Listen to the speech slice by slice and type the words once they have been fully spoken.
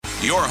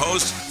your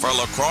host for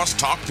Lacrosse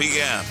Talk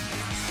PM,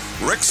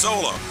 Rick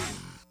Solo.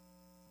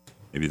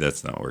 Maybe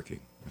that's not working.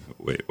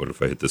 Wait, what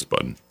if I hit this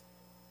button?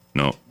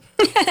 No.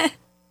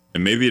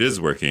 And maybe it is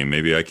working.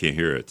 Maybe I can't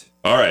hear it.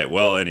 All right.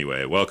 Well,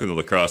 anyway, welcome to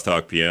Lacrosse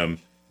Talk PM.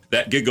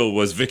 That giggle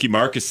was Vicki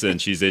Markussen.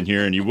 She's in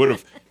here, and you would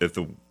have, if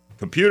the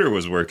computer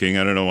was working.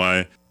 I don't know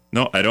why.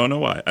 No, I don't know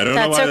why. I don't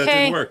know why that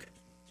didn't work.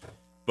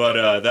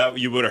 But that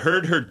you would have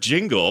heard her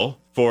jingle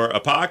for a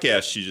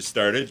podcast she just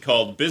started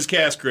called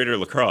BizCast Greater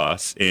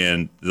Lacrosse.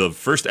 And the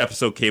first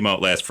episode came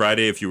out last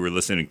Friday if you were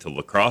listening to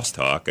Lacrosse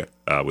Talk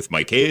with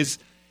Mike Hayes.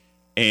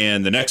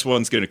 And the next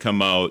one's going to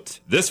come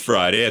out this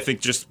Friday. I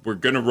think we're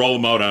going to roll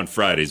them out on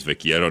Fridays,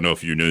 Vicki. I don't know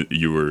if you knew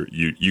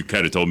you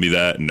kind of told me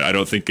that, and I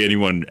don't think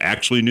anyone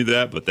actually knew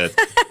that, but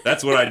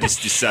that's what I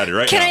just decided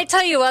right now. Can I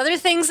tell you other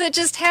things that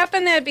just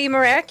happened that'd be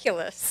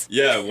miraculous?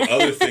 Yeah, well,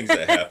 other things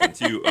that happened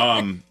too.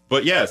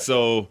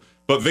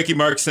 But Vicki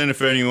Markussen,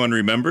 if anyone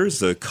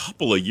remembers, a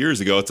couple of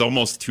years ago, it's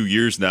almost 2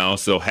 years now,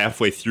 so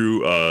halfway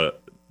through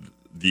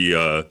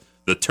the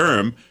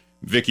term,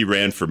 Vicki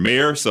ran for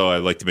mayor, so I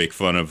like to make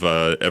fun of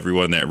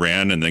everyone that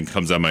ran and then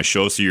comes on my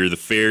show. So you're the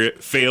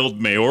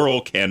failed mayoral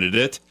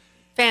candidate.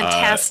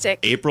 Fantastic.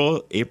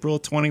 April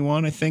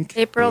 21, I think.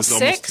 April 6th.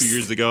 Almost 2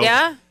 years ago.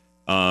 Yeah.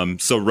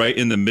 So right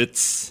in the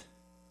midst,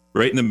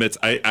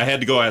 I had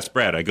to go ask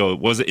Brad. I go,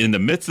 was it in the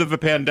midst of a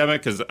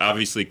pandemic? Because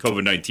obviously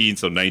COVID-19,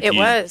 so 19. It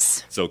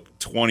was. So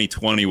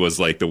 2020 was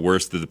like the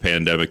worst of the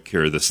pandemic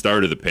or the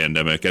start of the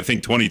pandemic. I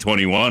think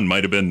 2021 we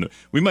might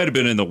have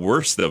been in the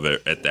worst of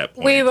it at that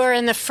point. We were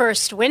in the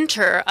first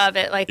winter of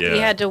it. We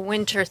had to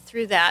winter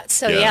through that.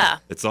 So yeah.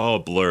 It's all a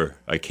blur.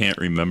 I can't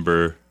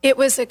remember. It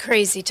was a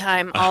crazy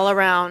time all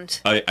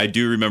around. I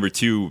do remember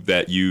too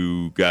that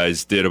you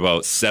guys did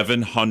about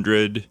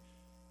 700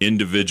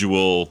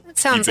 individual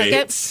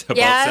debates, like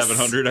about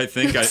 700, I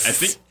think. I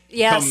think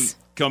yes.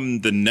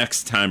 Come the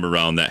next time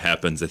around that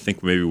happens, I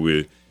think maybe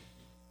we'll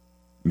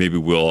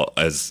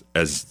as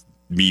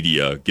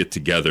media get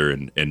together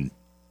and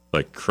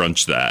like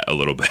crunch that a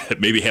little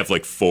bit. Maybe have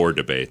like 4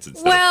 debates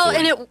instead of 40.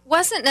 And it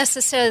wasn't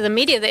necessarily the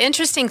media. The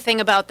interesting thing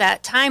about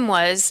that time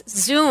was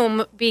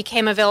Zoom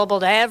became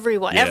available to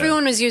everyone. Yeah.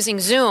 Everyone was using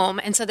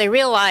Zoom, and so they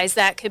realized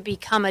that could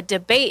become a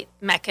debate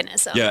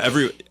mechanism. Yeah,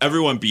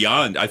 everyone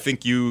beyond. I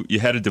think you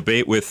had a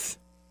debate with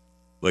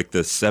like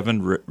the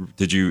 7.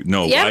 Did you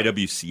know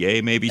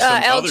YWCA maybe?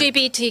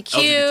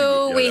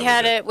 LGBTQ. We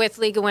had it with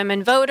League of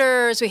Women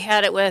Voters. We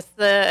had it with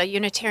the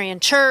Unitarian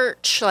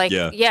Church.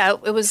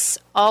 It was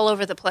all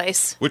over the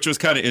place. Which was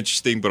kind of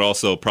interesting, but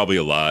also probably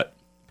a lot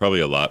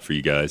for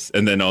you guys.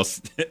 And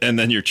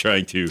then you're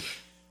trying to,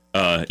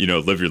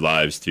 live your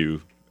lives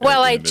too.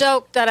 Well, I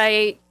joked that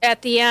I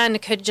at the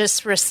end could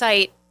just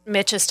recite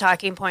Mitch's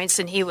talking points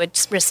and he would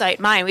recite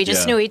mine. We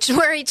just knew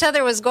where each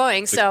other was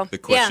going. So the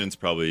questions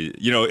probably,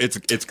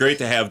 it's great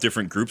to have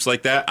different groups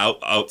like that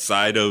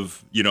outside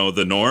of,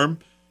 the norm,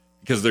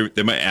 because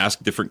they might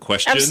ask different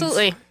questions.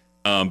 Absolutely.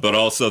 But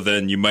also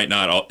then you might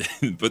not,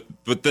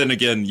 but then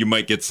again, you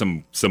might get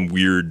some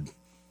weird,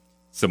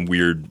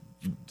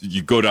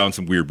 you go down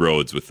some weird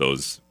roads with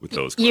those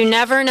questions. You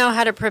never know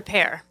how to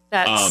prepare.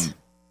 That's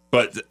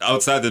but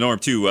outside the norm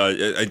too.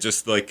 I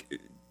just like,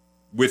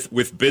 With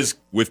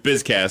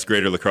BizCast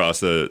Greater Lacrosse,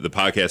 the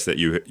podcast that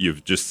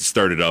you've just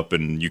started up,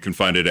 and you can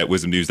find it at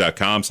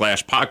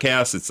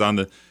wisdomnews.com/podcast. It's on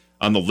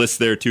the list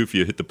there too if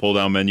you hit the pull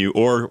down menu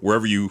or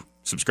wherever you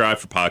subscribe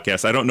for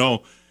podcasts. I don't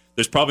know.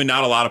 There's probably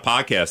not a lot of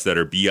podcasts that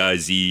are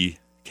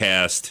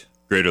BizCast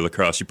Greater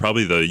Lacrosse. You're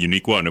probably the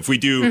unique one. If we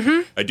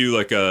do, I do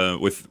like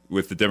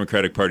with the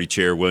Democratic Party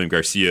chair William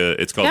Garcia.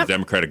 It's called the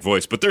Democratic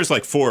Voice, but there's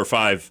like 4 or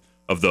 5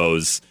 of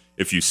those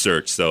if you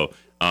search. So.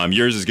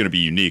 Yours is going to be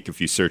unique if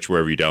you search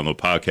wherever you download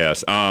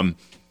podcasts.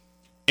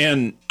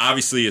 And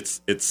obviously,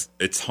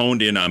 it's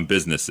honed in on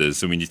businesses.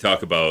 So when you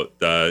talk about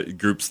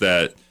groups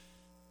that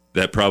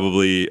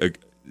probably, I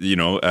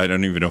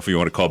don't even know if you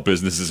want to call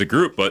businesses a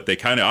group, but they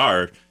kind of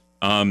are.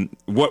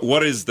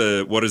 What is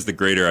the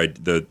greater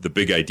the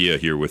big idea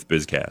here with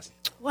BizCast?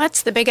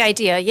 What's the big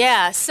idea?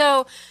 Yeah,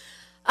 so.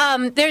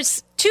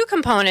 There's 2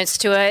 components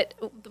to it.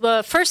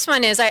 The first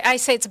one is I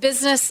say it's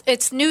business.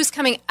 It's news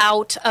coming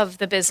out of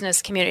the business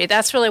community.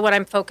 That's really what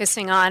I'm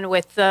focusing on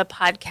with the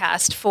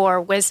podcast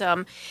for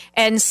WISM.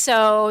 And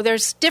so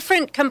there's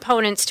different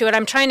components to it.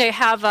 I'm trying to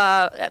have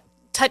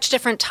touch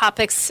different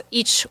topics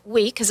each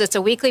week because it's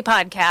a weekly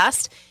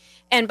podcast.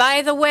 And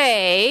by the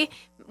way,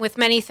 with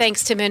many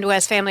thanks to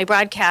Midwest Family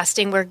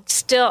Broadcasting, we're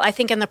still, I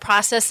think, in the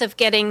process of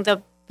getting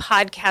the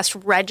podcast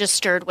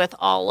registered with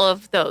all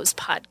of those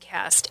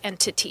podcast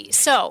entities.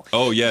 So,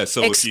 so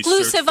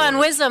exclusive on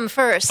WISM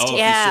first. If you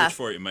search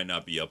for it, it might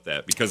not be up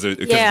that because we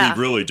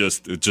really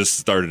just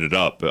started it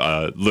up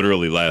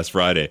literally last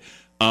Friday.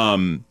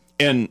 And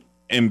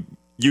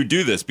you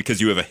do this because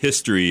you have a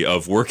history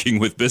of working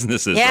with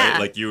businesses,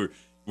 right? Like you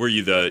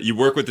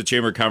work with the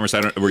Chamber of Commerce.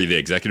 Were you the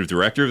executive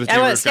director of the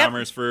Chamber of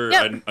Commerce for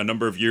a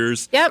number of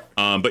years? Yep.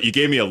 But you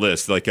gave me a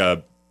list, like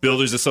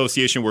Builders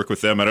Association, work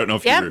with them. I don't know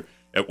if you were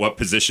at what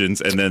positions,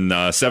 and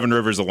then Seven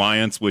Rivers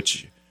Alliance,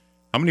 which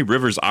how many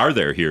rivers are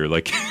there here?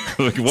 Like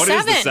what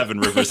is the Seven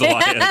Rivers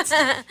Alliance?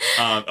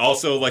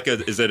 Also,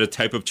 is it a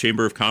type of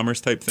chamber of commerce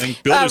type thing?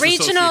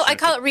 Regional, I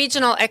call it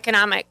regional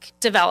economic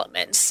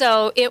development.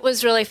 So it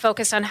was really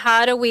focused on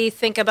how do we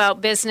think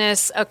about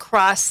business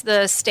across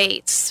the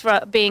states,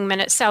 being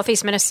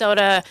Southeast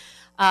Minnesota,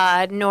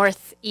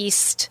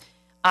 Northeast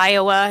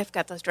Iowa. I've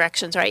got those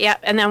directions right. Yeah.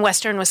 And then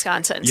Western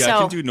Wisconsin. Yeah, so, I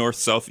can do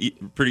north-south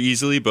pretty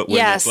easily. But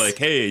when it's like,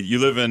 hey, you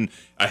live in,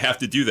 I have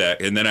to do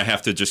that. And then I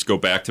have to just go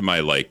back to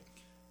my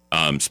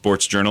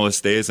sports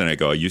journalist days. And I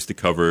go, I used to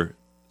cover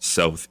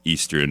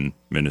Southeastern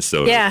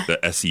Minnesota,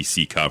 the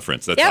SEC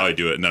conference. That's how I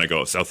do it. And then I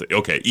go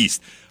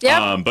east.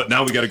 Yep. But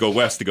now we got to go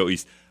west to go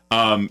east.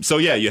 So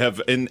yeah, you have,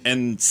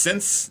 and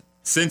since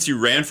you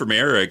ran for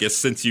mayor, I guess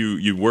since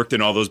you worked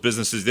in all those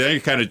businesses, then you're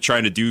kind of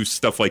trying to do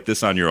stuff like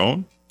this on your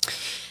own?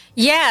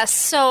 Yeah,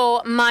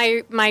 so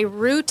my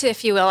route,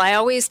 if you will, I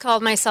always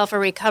called myself a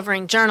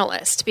recovering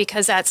journalist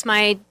because that's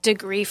my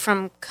degree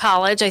from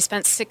college. I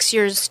spent 6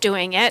 years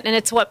doing it, and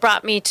it's what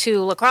brought me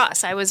to La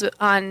Crosse. I was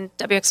on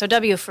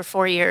WXOW for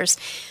 4 years.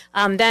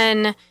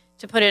 Then,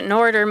 to put it in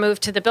order,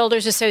 moved to the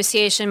Builders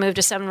Association, moved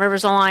to Seven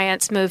Rivers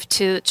Alliance, moved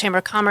to Chamber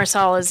of Commerce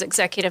Hall as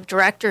executive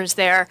directors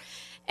there.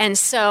 And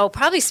so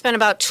probably spent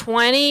about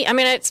 20,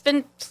 it's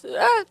been,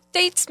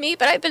 dates me,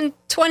 but I've been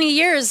 20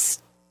 years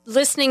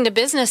listening to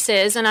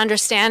businesses and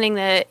understanding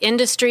the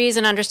industries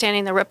and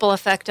understanding the ripple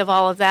effect of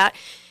all of that.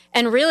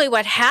 And really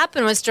what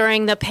happened was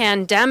during the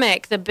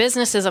pandemic, the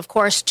businesses, of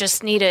course,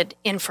 just needed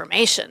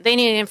information. They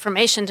needed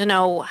information to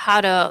know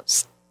how to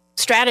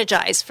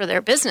strategize for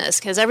their business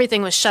because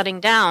everything was shutting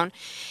down.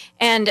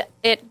 And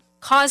it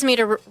caused me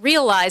to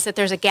realize that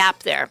there's a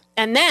gap there.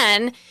 And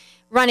then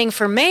running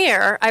for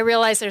mayor, I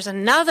realized there's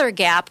another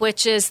gap,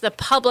 which is the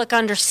public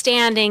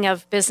understanding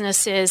of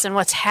businesses and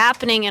what's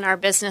happening in our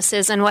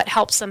businesses and what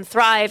helps them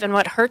thrive and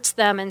what hurts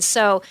them. And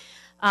so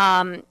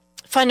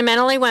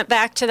fundamentally went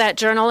back to that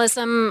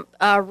journalism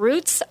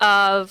roots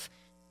of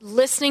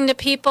listening to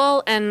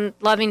people and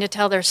loving to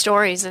tell their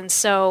stories. And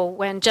so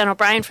when Jen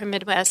O'Brien from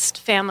Midwest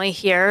Family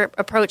here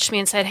approached me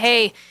and said,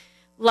 hey,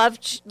 love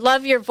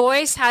your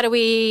voice, how do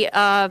we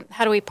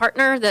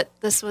partner, that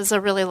this was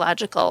a really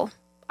logical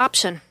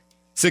option.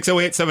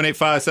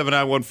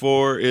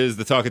 608-785-7914 is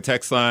the talk and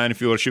text line. If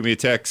you want to shoot me a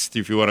text,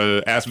 if you want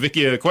to ask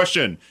Vicki a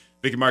question.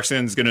 Vicki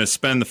Markussen is going to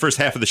spend the first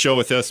half of the show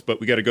with us, but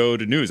we got to go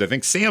to news. I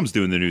think Sam's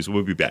doing the news.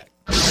 We'll be back.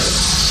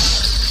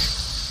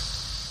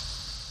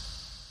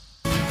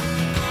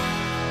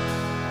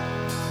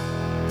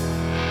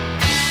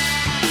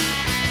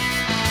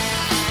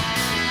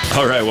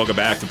 All right, welcome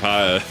back to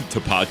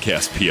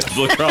Podcast PM,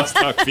 La Crosse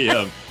Talk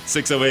PM,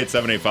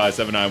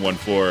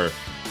 608-785-7914.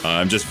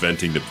 I'm just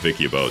venting to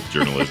Vicki about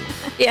journalism.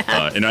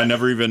 And I've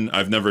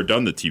never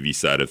done the TV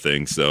side of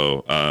things,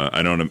 so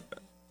I don't.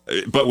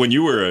 But when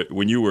you were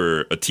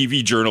a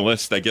TV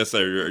journalist, I guess,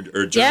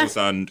 or journalist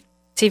on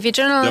TV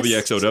journalist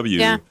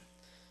WXOW,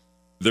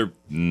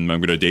 I'm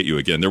going to date you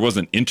again. There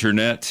wasn't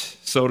internet,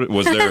 so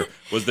was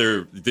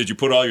there? Did you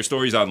put all your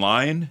stories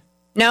online?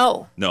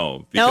 No,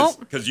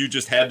 because you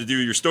just had to do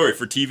your story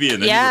for TV,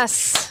 and then you were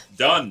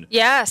done.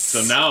 Yes.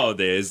 So now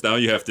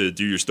you have to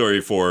do your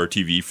story for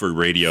TV, for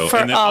radio, for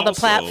and then all the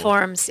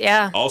platforms.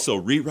 Yeah. Also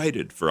rewrite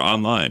it for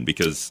online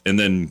and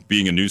then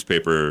being a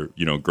newspaper,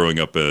 growing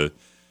up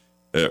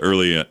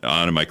early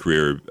on in my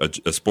career,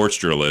 a sports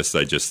journalist,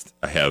 I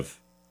have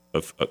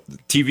a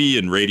TV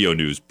and radio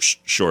news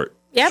short,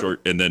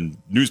 and then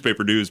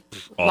newspaper news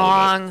all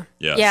long. Of it.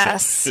 Yeah.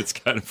 Yes. So it's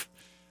kind of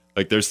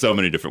like there's so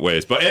many different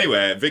ways. But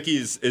anyway, Vicki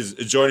is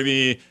joining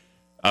me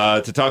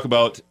to talk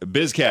about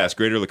BizCast,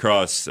 Greater La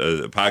Crosse,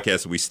 a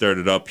podcast that we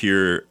started up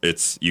here.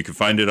 You can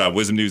find it on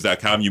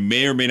wisdomnews.com. You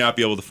may or may not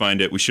be able to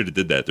find it. We should have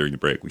did that during the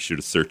break. We should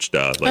have searched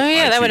iTunes,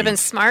 that would have been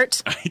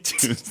smart.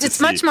 iTunes. It's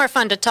much more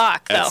fun to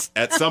talk, though.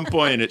 At some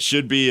point, it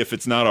should be, if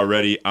it's not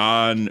already,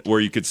 on where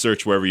you could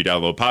search wherever you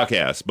download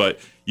podcasts. But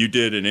you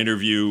did an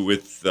interview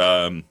with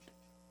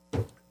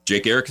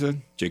Jake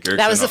Erickson.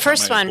 That was the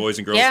first one. Boys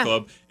and Girls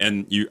Club.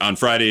 And on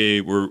Friday,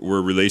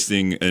 we're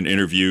releasing an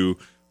interview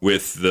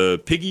with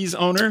the Piggies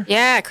owner.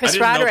 Yeah, Chris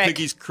Roderick. I didn't know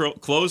Piggies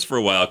closed for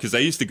a while because I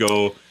used to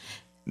go.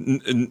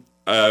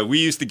 We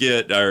used to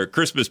get our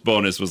Christmas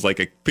bonus was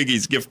like a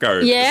Piggies gift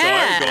card.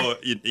 Yeah. So I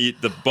would go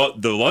eat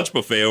the lunch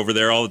buffet over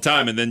there all the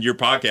time. And then your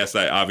podcast,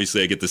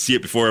 I get to see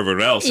it before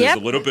everyone else. There's a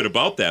little bit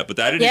about that, but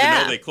I didn't even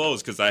know they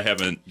closed because I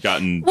haven't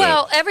gotten.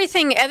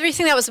 Everything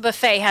that was a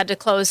buffet had to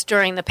close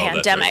during the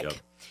pandemic. That's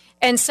right,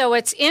 And so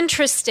it's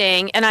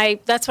interesting, and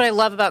that's what I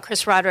love about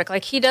Chris Roderick.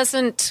 Like, he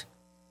doesn't,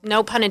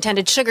 no pun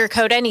intended,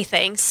 sugarcoat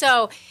anything.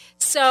 So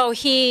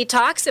he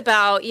talks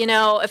about,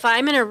 if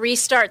I'm going to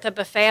restart the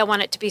buffet, I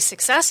want it to be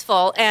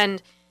successful. And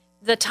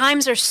the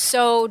times are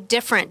so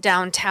different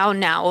downtown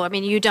now. I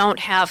mean, you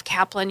don't have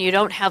Kaplan, you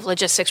don't have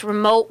logistics.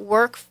 Remote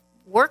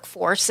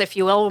workforce, if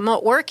you will,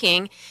 remote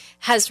working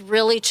has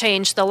really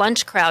changed the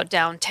lunch crowd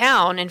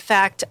downtown. In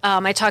fact,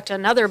 I talked to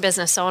another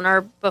business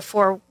owner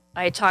before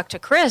I talked to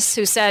Chris,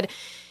 who said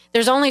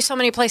there's only so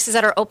many places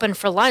that are open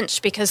for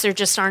lunch because there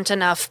just aren't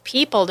enough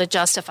people to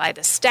justify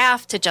the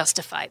staff, to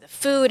justify the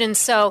food. And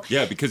so...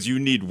 Yeah, because you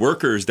need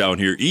workers down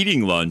here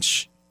eating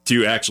lunch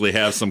to actually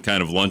have some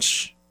kind of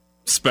lunch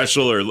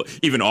special or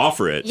even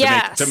offer it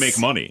to make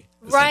money.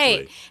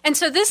 Right. And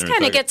so this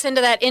kind of gets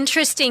into that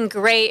interesting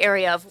gray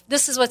area of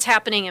this is what's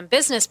happening in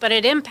business, but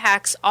it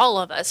impacts all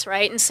of us,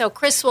 right? And so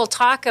Chris will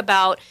talk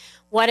about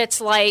what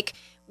it's like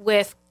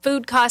with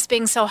food costs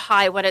being so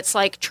high, what it's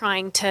like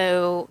trying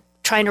to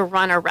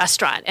run a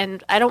restaurant.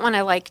 And I don't want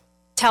to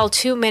tell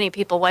too many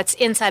people what's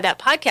inside that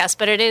podcast,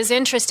 but it is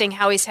interesting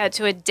how he's had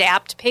to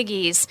adapt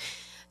Piggies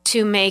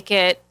to make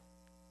it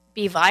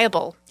be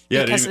viable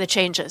because of the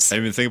changes. I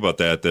didn't even think about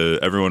that.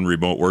 Everyone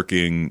remote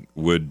working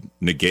would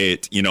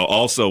negate,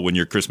 also when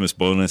your Christmas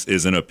bonus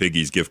isn't a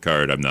Piggies gift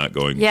card, I'm not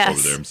going over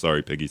there. I'm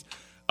sorry, Piggies.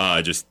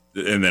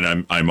 And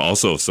then I'm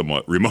also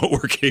somewhat remote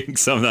working,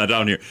 so I'm not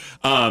down here.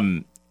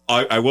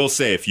 I will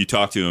say, if you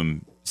talk to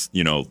him,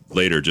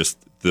 later, just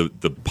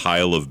the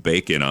pile of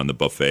bacon on the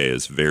buffet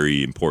is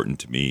very important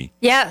to me.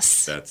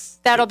 Yes,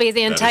 that'll be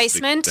the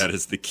enticement. That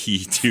is the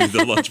key to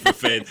the lunch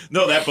buffet.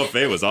 No, that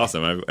buffet was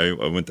awesome. I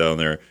went down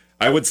there.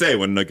 I would say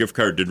when the gift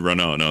card did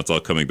run out, now it's all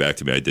coming back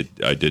to me.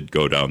 I did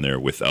go down there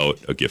without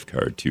a gift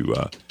card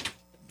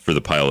for the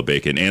pile of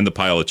bacon and the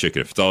pile of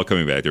chicken. If it's all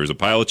coming back, there was a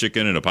pile of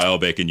chicken and a pile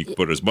of bacon. You can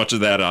put as much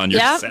of that on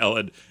your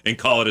salad and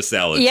call it a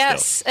salad.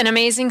 Yes, still. An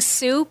amazing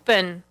soup.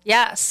 And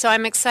so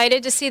I'm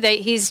excited to see that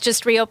he's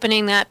just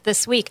reopening that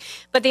this week.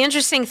 But the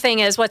interesting thing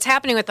is what's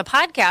happening with the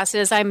podcast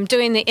is I'm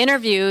doing the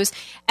interviews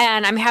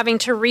and I'm having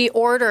to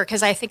reorder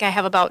because I think I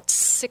have about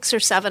 6 or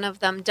 7 of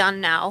them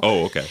done now.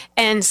 Oh, okay.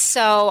 And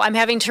so I'm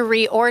having to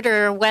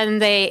reorder when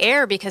they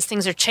air because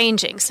things are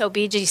changing. So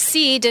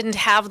BGC didn't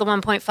have the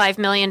 $1.5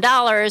 million.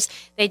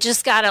 They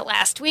just got it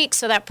last week,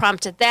 so that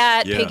prompted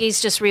that. Yeah.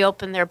 Piggies just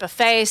reopened their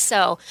buffet.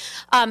 So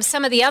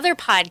some of the other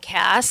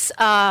podcasts,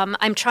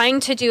 I'm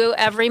trying to do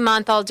every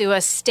month, I'll do a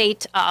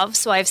state of.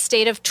 So I have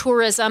State of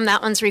Tourism.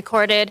 That one's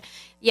recorded.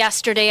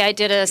 Yesterday I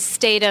did a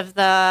State of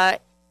the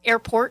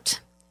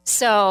Airport.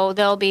 So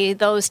there'll be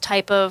those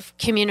type of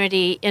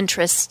community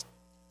interest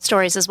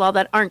stories as well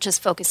that aren't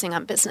just focusing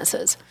on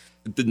businesses.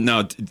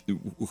 Now,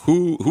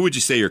 who would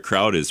you say your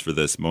crowd is for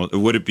this?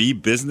 Would it be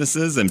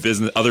businesses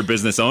and other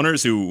business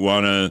owners who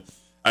want to,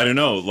 I don't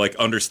know,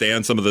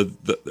 understand some of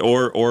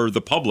or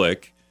the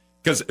public?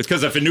 Because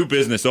if a new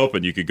business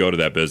opened, you could go to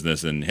that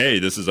business and, hey,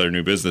 this is our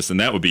new business, and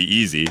that would be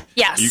easy.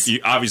 Yes.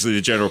 Obviously,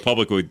 the general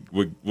public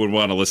would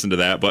want to listen to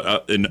that,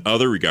 but in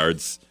other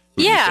regards.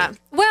 Yeah.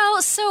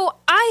 Well, so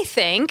I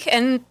think,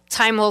 and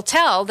time will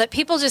tell, that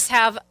people just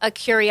have a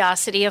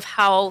curiosity of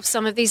how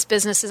some of these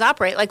businesses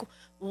operate.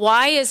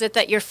 Why is it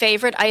that your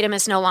favorite item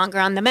is no longer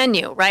on the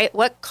menu, right?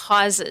 What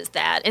causes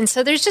that? And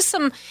so there's just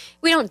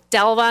we don't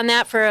delve on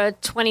that for a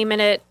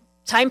 20-minute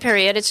time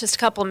period. It's just a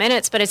couple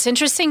minutes, but it's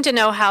interesting to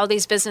know how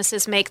these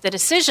businesses make the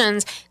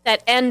decisions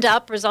that end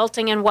up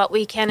resulting in what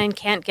we can and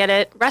can't get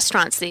at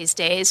restaurants these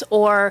days.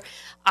 Or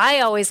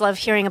I always love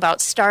hearing about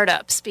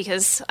startups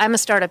because I'm a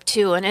startup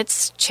too, and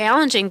it's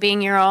challenging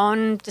being your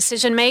own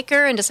decision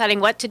maker and deciding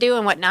what to do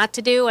and what not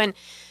to do. And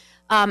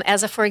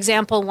for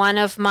example, one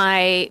of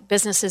my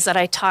businesses that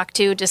I talked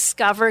to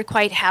discovered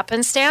quite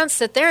happenstance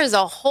that there is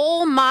a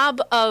whole mob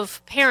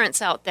of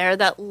parents out there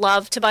that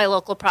love to buy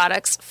local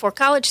products for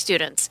college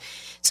students.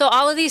 So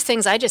all of these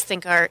things I just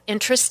think are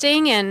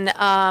interesting. And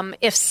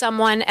if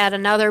someone at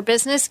another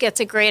business gets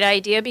a great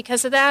idea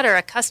because of that, or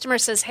a customer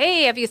says,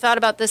 hey, have you thought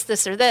about this,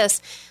 this, or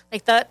this?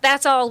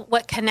 That's all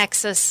what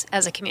connects us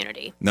as a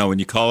community. Now, when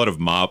you call it a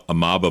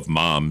mob of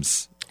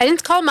moms... I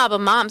didn't call mob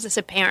of moms. I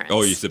said parents.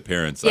 Oh, you said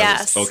parents.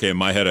 Yes. Okay, in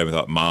my head, I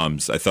thought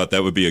moms. I thought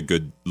that would be a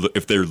good...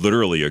 If they're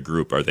literally a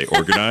group, are they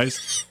organized?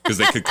 Because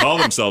they could call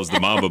themselves the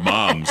mob of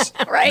moms.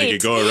 Right. They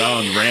could go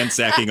around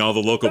ransacking all the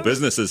local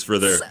businesses for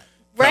their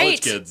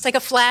college kids. It's like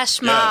a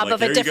flash mob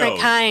of a different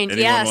kind.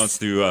 Anyone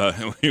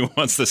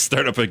wants to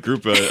start up a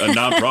group, a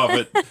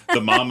nonprofit,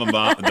 the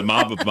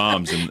mob of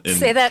moms. And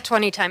say that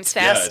 20 times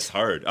fast. Yeah, it's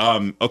hard.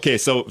 Okay,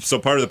 so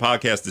part of the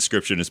podcast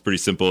description is pretty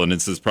simple, and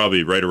this is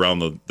probably right around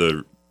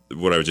the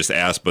what I was just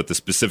asked, but the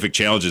specific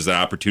challenges and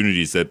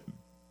opportunities that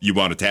you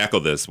want to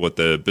tackle what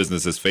the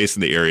businesses face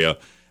in the area.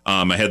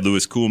 I had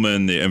Louis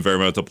Kuhlman, the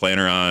environmental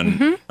planner,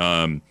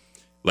 on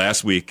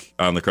last week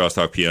on the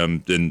Crosstalk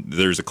PM, and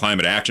there's a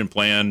climate action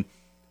plan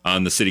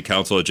on the city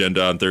council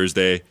agenda on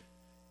Thursday,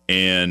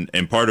 and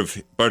part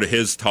of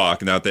his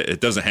talk, not that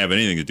it doesn't have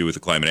anything to do with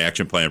the climate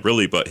action plan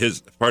really, but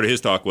part of his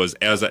talk was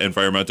as an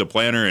environmental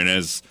planner and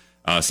as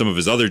some of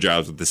his other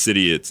jobs with the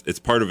city, it's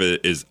part of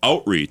it is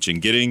outreach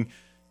and getting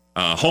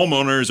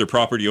homeowners or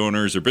property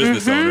owners or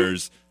business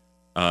owners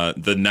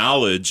the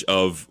knowledge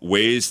of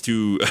ways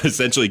to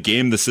essentially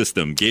game the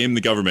system, game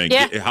the government,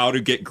 how to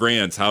get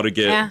grants, how to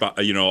get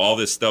all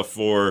this stuff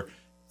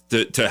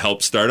to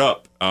help start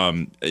up.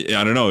 I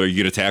don't know. Are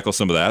you going to tackle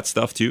some of that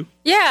stuff too?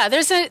 Yeah,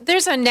 there's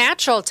a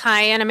natural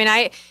tie-in. I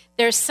mean,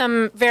 There's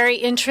some very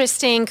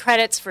interesting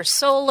credits for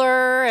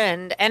solar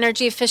and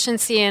energy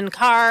efficiency in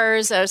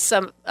cars. There's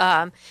some,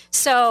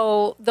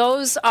 so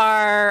those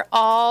are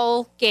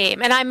all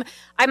game. And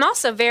I'm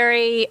also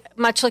very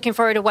much looking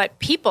forward to what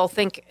people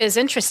think is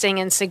interesting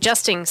and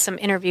suggesting some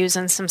interviews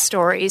and some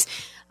stories.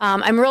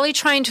 I'm really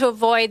trying to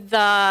avoid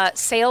the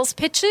sales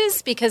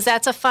pitches because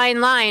that's a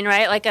fine line,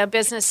 right? Like a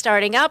business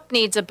starting up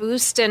needs a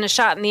boost and a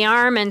shot in the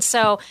arm. And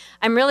so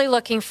I'm really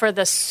looking for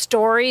the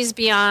stories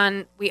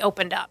beyond we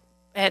opened up.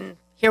 And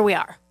here we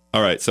are.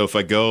 All right. So if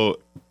I go,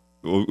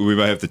 we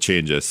might have to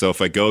change this. So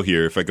if I go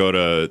here, if I go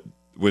to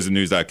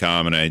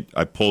wizardnews.com and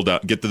I pull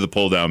down, get to the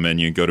pull down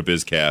menu and go to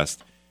BizCast,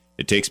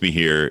 it takes me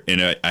here.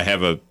 And I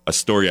have a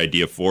story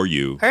idea for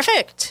you.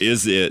 Perfect.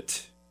 Is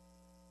it...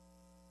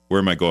 Where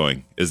am I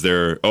going? Is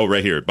there... Oh,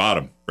 right here,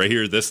 bottom. Right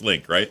here, this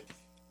link, right?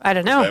 I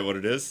don't know. Is that what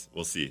it is?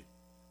 We'll see.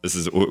 This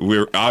is...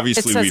 We're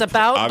obviously... It says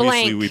obviously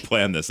blank. we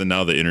planned this, and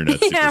now the internet's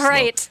super Yeah, slow.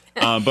 right.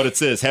 But it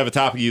says, have a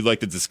topic you'd like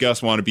to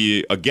discuss, want to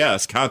be a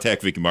guest,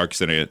 contact Vicki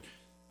Markussen,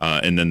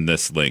 and then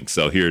this link.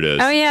 So here it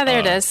is. Oh, yeah, there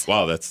it is.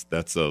 Wow,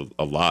 that's a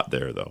lot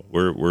there, though.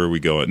 Where are we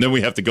going? And then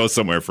we have to go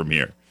somewhere from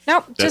here.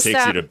 Nope. That just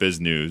takes you to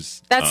Biz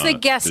News. That's the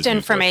guest Biz News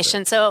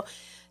information. website.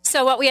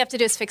 So what we have to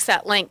do is fix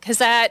that link because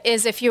that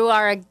is if you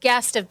are a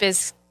guest of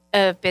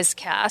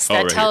BizCast, that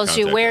right tells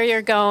here, you where us.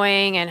 you're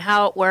going and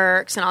how it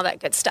works and all that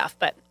good stuff.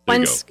 But There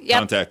once, you go.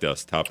 Contact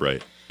us, top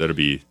right. That'll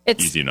be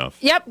easy enough.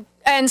 Yep.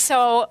 And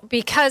so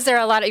because there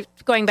are a lot of,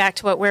 going back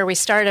to where we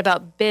started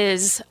about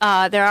biz,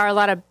 there are a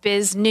lot of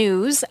biz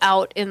news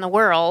out in the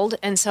world.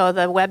 And so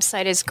the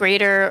website is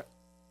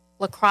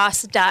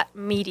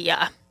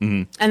greaterlacrosse.media.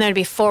 Mm-hmm. And there'd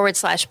be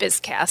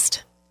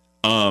 /BizCast.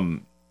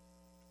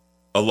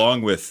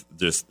 Along with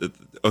just,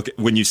 okay,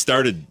 when you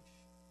started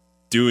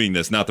doing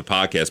this, not the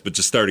podcast, but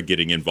just started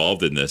getting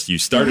involved in this, you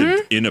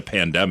started in a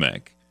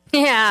pandemic.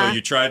 Yeah. So you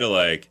try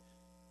to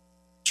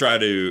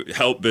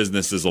help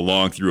businesses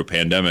along through a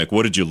pandemic.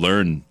 What did you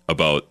learn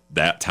about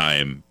that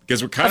time?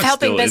 Because we're kind of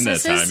still in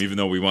that time, even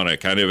though we want to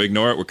kind of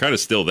ignore it. We're kind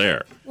of still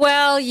there.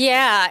 Well,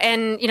 yeah.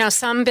 And,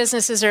 some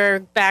businesses are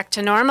back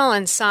to normal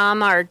and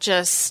some are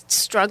just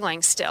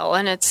struggling still.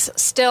 And it's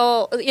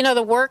still,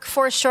 the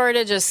workforce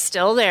shortage is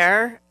still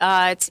there.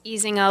 It's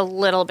easing a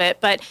little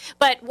bit. But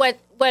what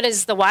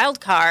is the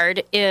wild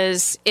card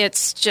is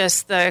it's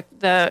just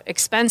the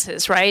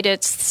expenses, right?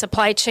 It's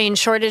supply chain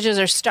shortages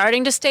are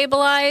starting to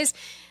stabilize,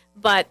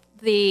 but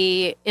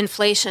the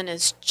inflation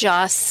is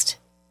just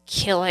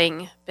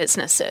killing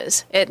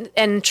businesses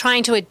and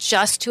trying to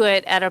adjust to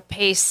it at a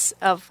pace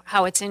of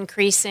how it's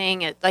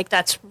increasing.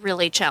 That's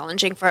really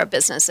challenging for our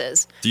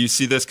businesses. Do you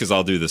see this? Because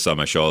I'll do this on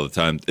my show all the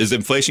time. Is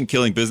inflation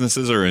killing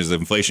businesses or is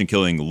inflation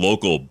killing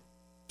local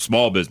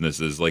small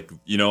businesses? Because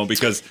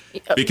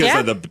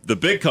Yeah. of the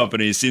big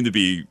companies seem to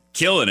be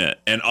killing it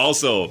and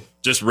also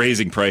just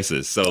raising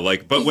prices. So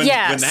but when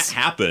that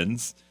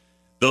happens,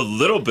 the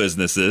little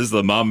businesses,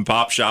 the mom and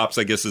pop shops,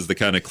 I guess is the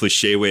kind of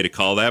cliche way to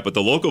call that, but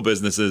the local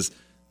businesses,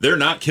 they're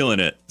not killing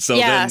it. So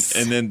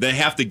then they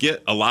have to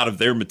get a lot of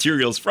their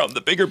materials from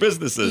the bigger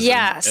businesses.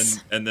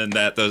 Yes. And then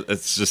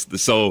it's just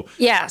so.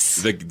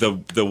 Yes.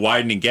 The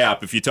widening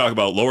gap, if you talk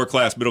about lower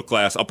class, middle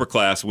class, upper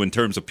class, in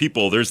terms of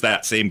people, there's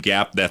that same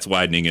gap that's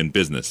widening in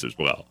business as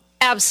well.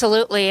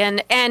 Absolutely.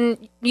 And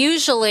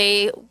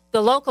usually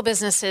the local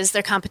businesses,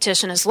 their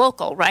competition is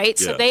local, right?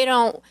 So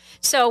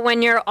so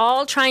when you're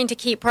all trying to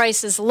keep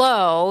prices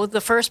low,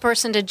 the first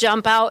person to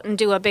jump out and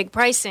do a big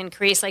price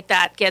increase like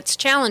that gets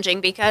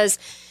challenging because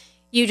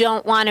you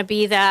don't want to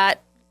be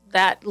that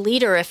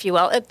leader, if you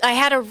will. I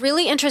had a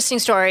really interesting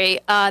story,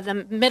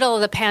 the middle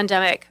of the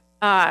pandemic,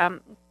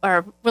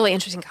 or really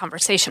interesting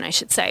conversation, I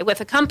should say,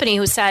 with a company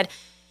who said,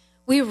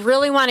 we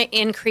really want to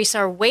increase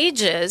our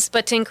wages,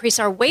 but to increase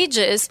our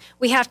wages,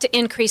 we have to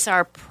increase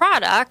our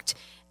product.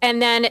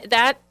 And then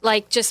that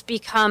just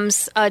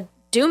becomes a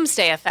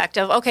doomsday effect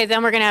of, okay,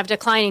 then we're going to have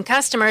declining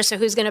customers. So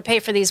who's going to pay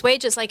for these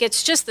wages?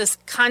 It's just this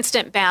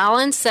constant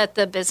balance that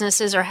the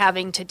businesses are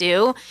having to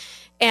do.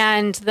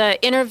 And the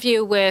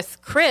interview with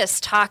Chris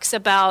talks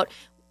about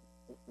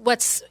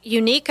what's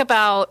unique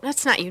about,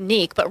 that's not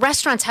unique, but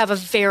restaurants have a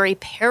very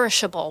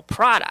perishable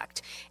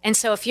product. And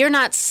so if you're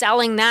not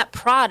selling that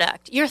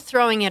product, you're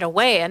throwing it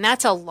away. And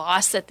that's a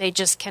loss that they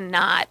just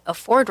cannot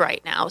afford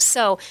right now.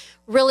 So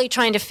really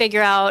trying to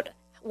figure out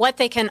what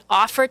they can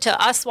offer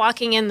to us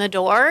walking in the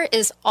door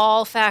is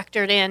all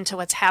factored into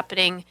what's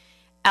happening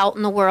out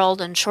in the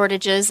world and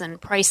shortages and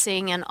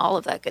pricing and all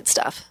of that good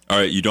stuff. All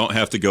right, you don't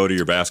have to go to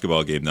your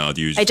basketball game now. Do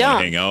you just I don't.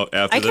 want to hang out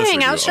after this? I can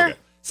hang out, sure. Okay.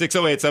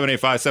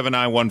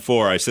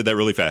 608-785-7914. I said that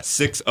really fast.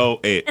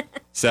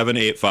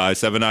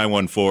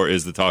 608-785-7914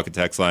 is the talk and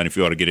text line if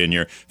you want to get in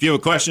here. If you have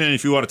a question,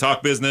 if you want to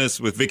talk business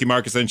with Vicki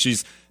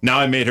Markussen, now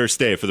I made her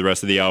stay for the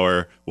rest of the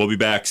hour. We'll be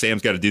back.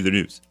 Sam's got to do the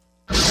news.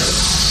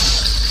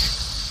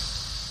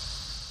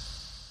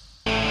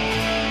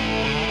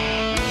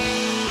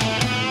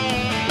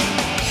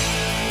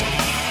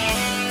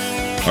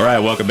 All right,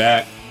 welcome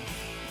back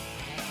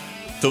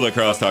to La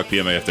Crosse Talk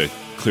PM. I have to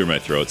clear my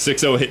throat.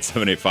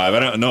 608-785. I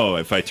don't know.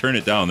 If I turn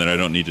it down, then I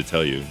don't need to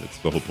tell you. That's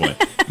the whole point.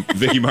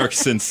 Vicki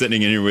Markussen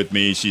sitting in here with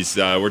me. She's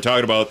we're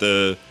talking about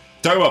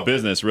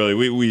business, really.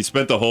 We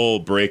spent the whole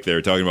break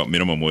there talking about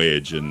minimum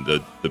wage and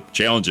the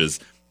challenges.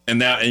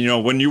 And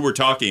when you were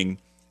talking,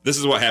 this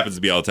is what happens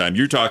to me all the time.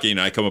 You're talking, and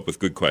I come up with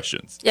good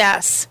questions.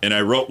 Yes. And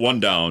I wrote one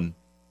down,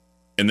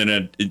 and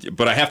then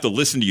but I have to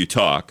listen to you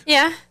talk.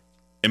 Yeah.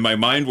 And my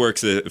mind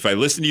works, if I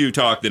listen to you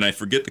talk, then I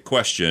forget the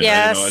question.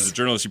 Yes. I don't know, as a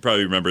journalist, you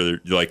probably remember,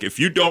 like, if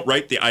you don't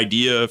write the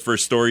idea for a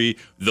story,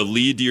 the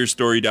lead to your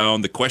story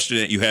down, the question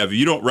that you have, if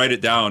you don't write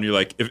it down, you're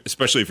like,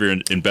 especially if you're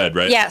in bed,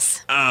 right?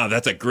 Yes.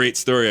 That's a great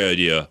story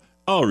idea.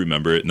 I'll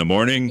remember it in the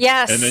morning.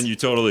 Yes. And then you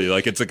totally,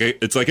 like,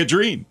 it's like a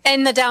dream.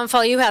 And the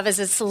downfall you have is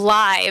it's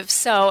live.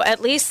 So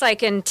at least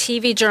like in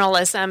TV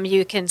journalism,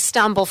 you can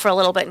stumble for a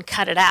little bit and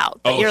cut it out.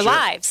 But you're sure.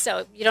 live,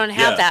 so you don't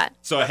have that.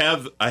 So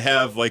I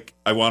have like,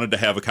 I wanted to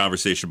have a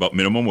conversation about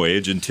minimum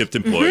wage and tipped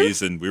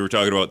employees, and we were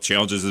talking about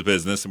challenges of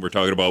business, and we're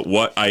talking about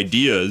what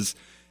ideas,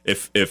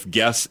 if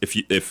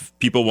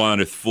people want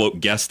to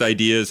float guest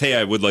ideas, hey,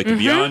 I would like to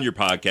be on your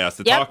podcast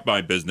to talk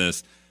my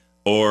business.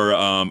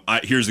 Or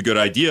here's a good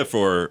idea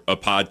for a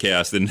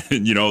podcast, and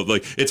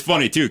like, it's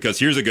funny too, because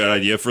here's a good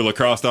idea for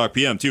Lacrosse Talk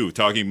PM too,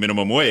 talking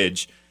minimum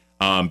wage.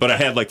 But I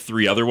had like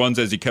 3 other ones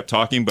as you kept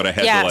talking, but I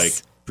had to like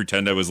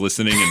pretend I was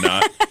listening and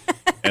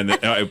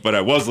not, but I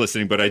was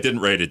listening, but I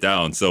didn't write it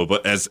down. So,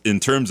 but as in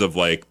terms of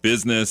like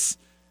business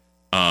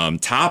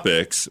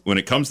topics, when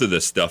it comes to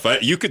this stuff,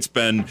 you could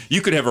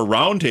have a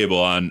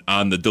roundtable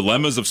on the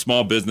dilemmas of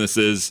small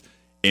businesses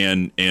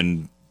and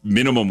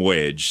minimum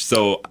wage.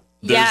 So.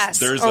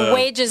 There's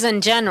wages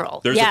in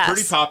general. There's a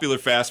pretty popular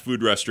fast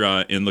food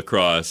restaurant in La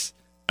Crosse,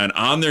 and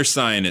on their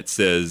sign it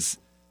says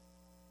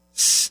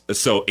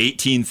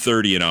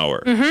 $18.30 an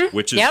hour,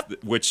 which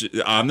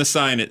on the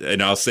sign,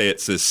 and I'll say it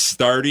says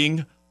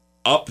starting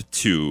up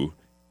to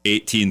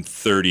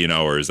 $18.30 an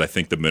hour is, I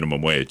think, the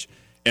minimum wage.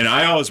 And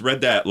I always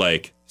read that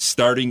like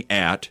starting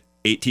at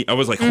 18. I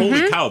was like,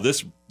 holy cow,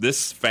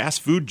 this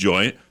fast food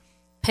joint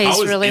pays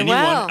really well.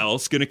 How is anyone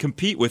else going to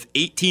compete with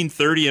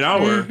 $18.30 an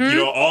hour?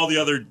 All the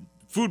other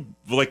food,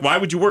 like, why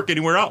would you work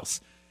anywhere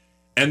else?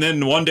 And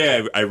then one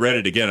day I read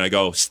it again. I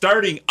go,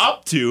 starting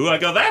up to,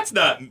 that's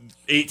not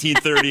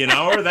 $18.30 an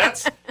hour.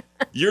 That's,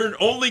 you're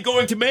only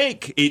going to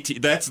make 18.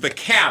 That's the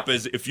cap.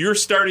 Is if you're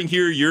starting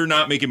here, you're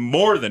not making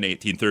more than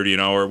 $18.30 an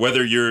hour.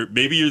 Whether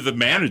maybe you're the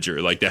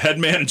manager, like the head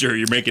manager,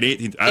 you're making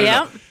 18. I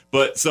don't know.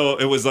 But so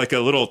it was like a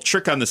little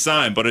trick on the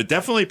sign. But it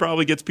definitely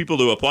probably gets people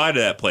to apply to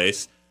that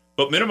place.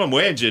 But minimum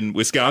wage in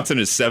Wisconsin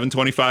is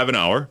 $7.25 an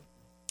hour.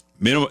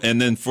 And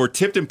then for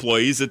tipped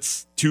employees,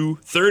 it's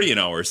 $2.30 an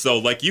hour. So,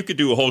 like, you could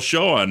do a whole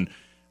show on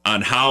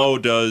how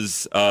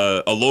does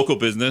a local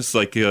business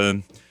like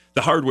the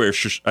hardware.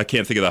 I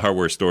can't think of the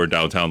hardware store in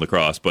downtown La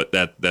Crosse, but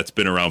that's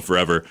been around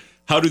forever.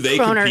 How do they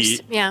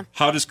compete? Yeah.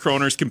 How does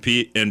Kroner's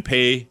compete and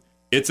pay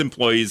its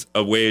employees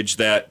a wage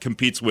that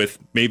competes with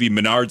maybe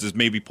Menards is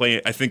maybe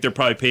paying? I think they're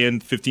probably paying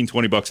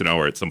 $15-$20 an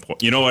hour at some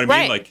point. You know what I mean?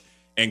 Right. Like,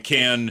 and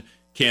can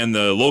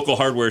the local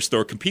hardware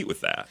store compete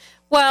with that?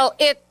 Well,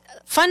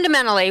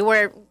 fundamentally,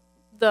 where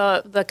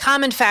the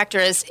common factor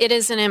is, it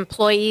is an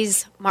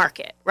employee's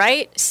market,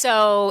 right?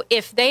 So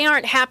if they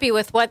aren't happy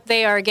with what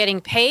they are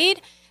getting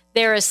paid,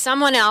 there is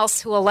someone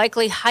else who will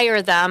likely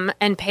hire them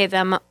and pay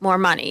them more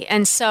money.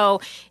 And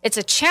so it's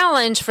a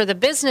challenge for the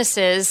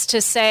businesses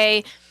to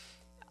say,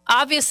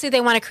 obviously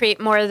they want to create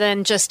more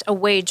than just a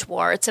wage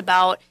war. It's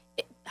about,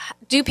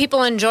 do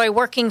people enjoy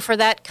working for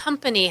that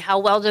company? How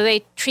well do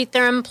they treat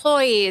their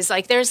employees?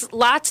 Like, there's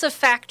lots of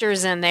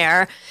factors in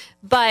there.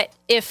 But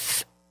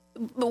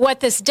what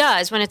this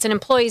does when it's an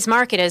employee's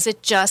market is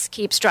it just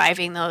keeps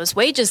driving those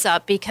wages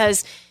up,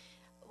 because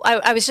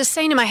I was just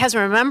saying to my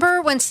husband,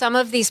 remember when some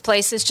of these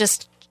places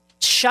just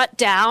shut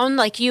down?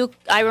 Like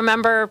I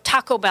remember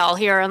Taco Bell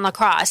here in La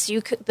Crosse.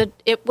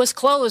 It was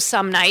closed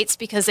some nights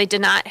because they did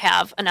not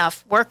have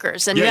enough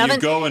workers. And you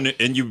go and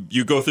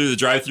you go through the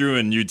drive-thru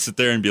and you'd sit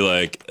there and be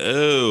like,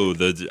 oh,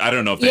 I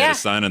don't know if they had a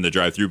sign on the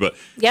drive-thru, but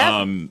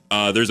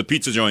there's a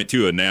pizza joint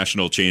too, a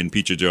national chain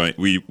pizza joint.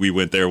 We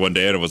went there one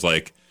day and it was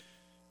like,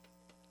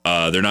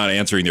 they're not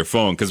answering their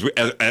phone, because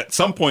at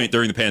some point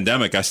during the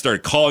pandemic, I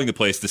started calling the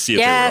place to see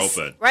if they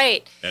were open.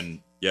 Right.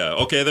 And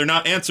they're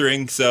not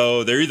answering,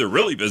 so they're either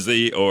really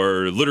busy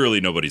or literally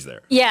nobody's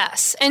there.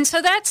 Yes, and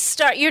so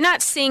you're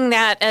not seeing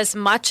that as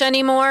much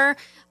anymore,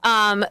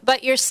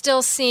 but you're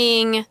still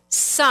seeing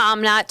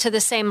some, not to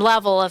the same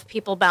level of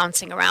people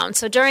bouncing around.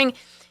 So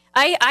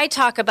I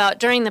talk about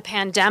during the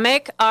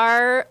pandemic,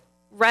 our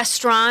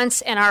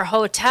restaurants and our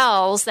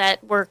hotels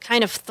that were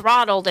kind of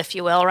throttled, if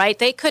you will, right?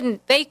 They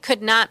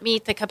could not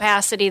meet the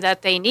capacity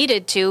that they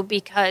needed to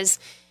because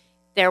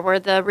there were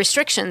the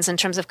restrictions in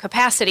terms of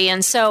capacity.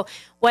 And so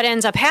what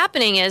ends up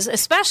happening is,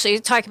 especially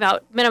talking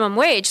about minimum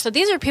wage, so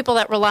these are people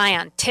that rely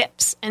on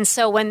tips. And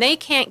so when they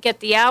can't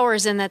get the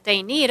hours in that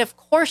they need, of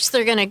course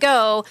they're going to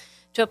go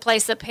to a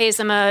place that pays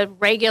them a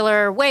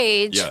regular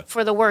wage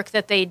for the work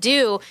that they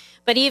do.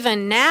 But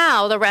even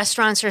now, the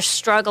restaurants are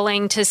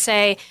struggling to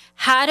say,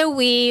 how do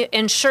we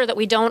ensure that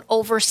we don't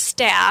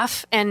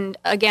overstaff? And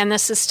again,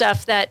 this is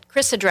stuff that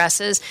Chris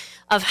addresses,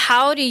 of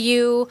how do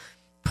you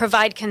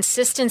provide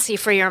consistency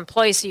for your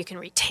employees so you can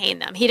retain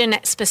them. He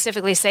didn't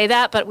specifically say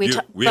that, but we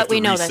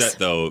know this.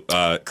 Though,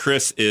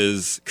 Chris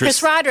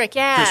Roderick,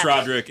 Chris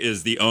Roderick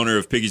is the owner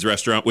of Piggy's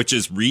Restaurant, which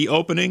is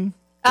reopening.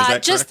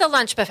 Just the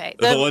lunch buffet.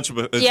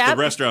 The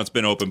restaurant's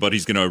been open, but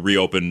he's going to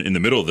reopen in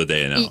the middle of the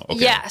day now. Okay.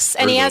 Yes,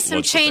 and he has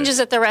some changes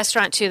at the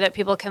restaurant, too, that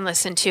people can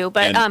listen to.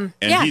 But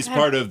he's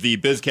part of the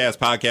BizCast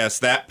podcast.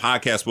 That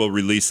podcast will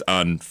release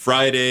on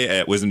Friday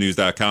at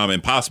wisdomnews.com,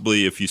 and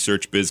possibly if you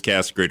search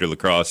BizCast Greater La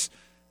Crosse,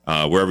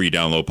 wherever you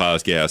download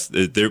podcasts,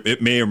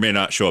 it may or may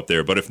not show up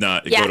there. But if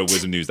not, go to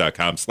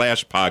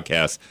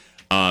wisdomnews.com/podcast.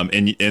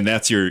 And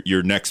that's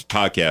your next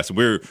podcast.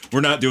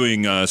 We're not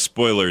doing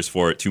spoilers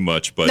for it too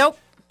much, but nope.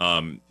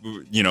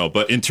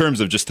 But in terms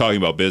of just talking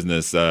about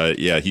business,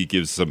 he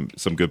gives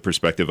some good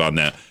perspective on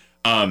that.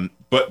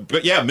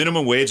 But yeah,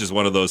 minimum wage is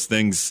one of those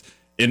things.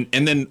 And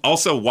then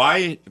also,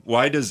 why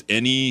does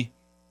any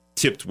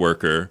tipped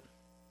worker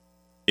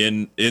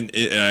and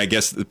I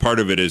guess part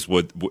of it is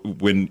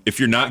if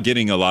you're not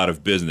getting a lot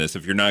of business,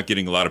 if you're not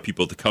getting a lot of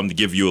people to come to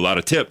give you a lot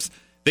of tips,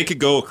 they could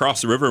go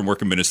across the river and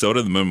work in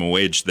Minnesota. The minimum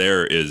wage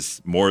there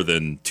is more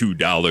than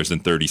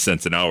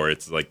 $2.30 an hour.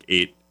 It's like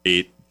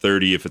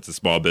 $8.30 if it's a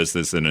small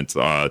business, and it's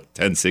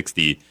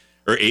 $10.60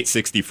 or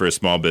 $8.60 for a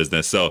small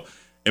business. So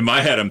in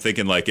my head, I'm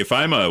thinking, like, if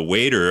I'm a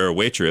waiter or a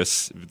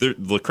waitress,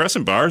 the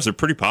Crescent bars are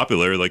pretty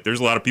popular. Like, there's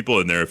a lot of people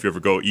in there if you ever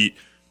go eat.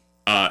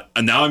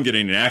 And now I'm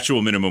getting an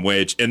actual minimum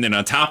wage. And then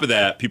on top of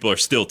that, people are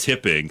still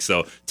tipping.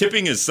 So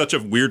tipping is such a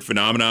weird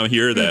phenomenon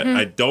here that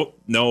I don't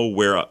know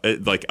where,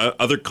 like,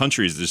 other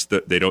countries, just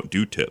they don't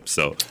do tips.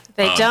 So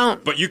they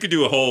don't. But you could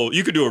do a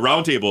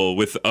roundtable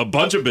with a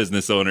bunch of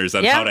business owners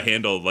on how to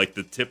handle, like,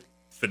 the tip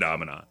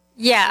phenomenon.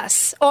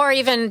 Yes, or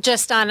even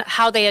just on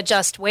how they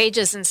adjust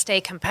wages and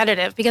stay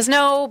competitive, because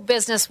no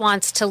business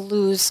wants to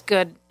lose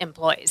good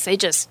employees.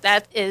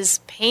 That is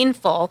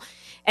painful.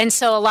 And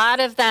so a lot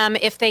of them,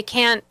 if they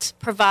can't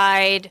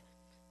provide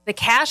the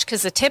cash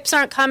because the tips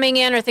aren't coming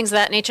in or things of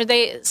that nature,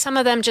 some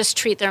of them just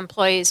treat their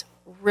employees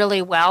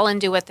really well and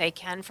do what they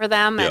can for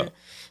them. Yeah. And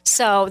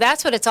so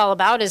that's what it's all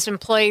about, is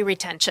employee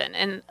retention.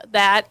 And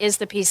that is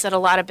the piece that a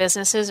lot of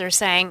businesses are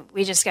saying,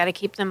 we just got to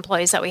keep the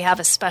employees that we have,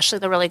 especially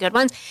the really good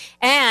ones.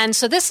 And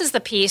so this is the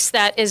piece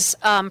that is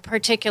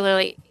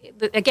particularly,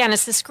 again,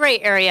 it's this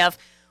gray area of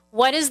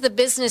what is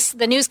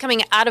the news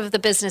coming out of the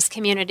business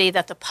community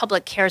that the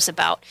public cares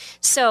about.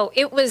 So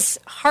it was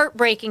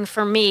heartbreaking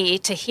for me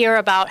to hear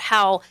about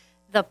how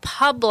the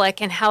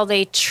public and how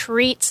they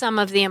treat some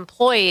of the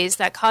employees,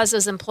 that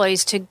causes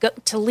employees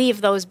to leave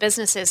those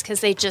businesses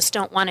because they just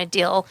don't want to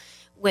deal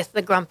with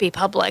the grumpy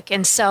public.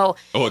 And so,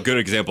 a good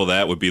example of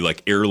that would be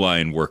like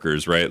airline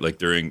workers, right?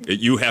 Like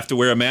you have to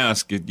wear a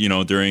mask,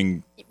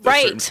 during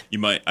right.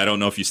 I don't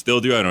know if you still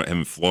do. I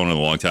haven't flown in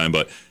a long time,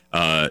 but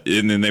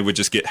and then they would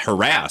just get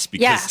harassed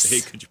because,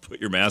 hey, could you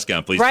put your mask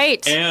on, please?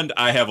 Right. And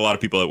I have a lot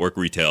of people that work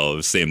retail,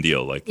 the same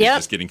deal. Like, they're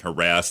just getting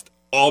harassed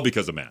all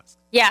because of masks.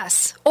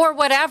 Yes, or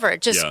whatever,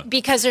 just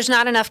because there's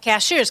not enough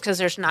cashiers, because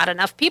there's not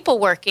enough people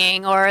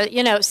working, or,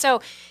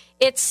 so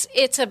it's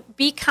a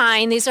be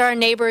kind. These are our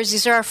neighbors.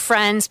 These are our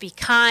friends. Be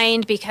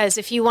kind, because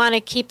if you want to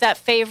keep that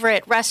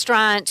favorite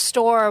restaurant,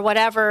 store, or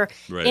whatever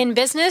in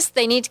business,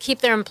 they need to keep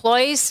their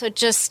employees. So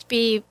just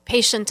be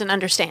patient and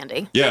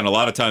understanding. Yeah, and a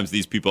lot of times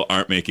these people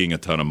aren't making a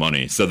ton of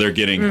money. So they're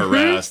getting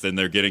harassed, and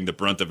they're getting the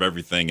brunt of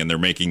everything, and they're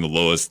making the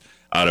lowest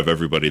out of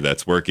everybody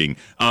that's working.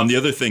 The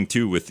other thing,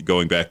 too, with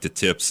going back to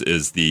tips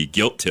is the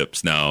guilt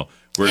tips now,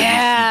 where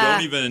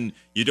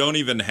you don't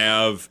even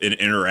have an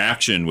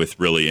interaction with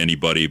really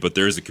anybody, but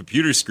there's a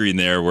computer screen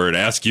there where it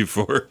asks you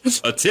for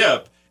a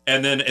tip,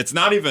 and then it's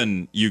not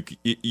even you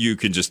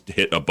can just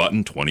hit a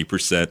button, 20%,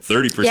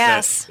 30%.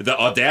 Yes. The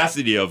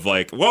audacity of,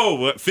 like,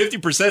 whoa,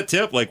 50%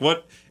 tip, like,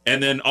 what?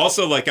 And then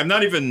also, like, am I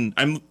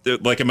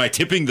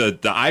tipping the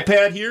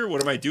iPad here? What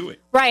am I doing?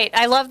 Right.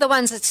 I love the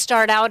ones that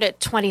start out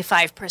at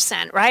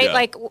 25%, right? Yeah.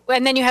 Like,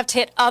 and then you have to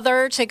hit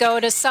other to go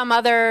to some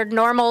other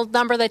normal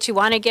number that you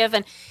want to give.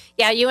 And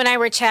yeah, you and I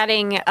were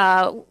chatting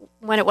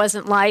when it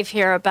wasn't live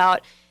here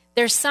about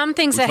there's some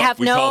things we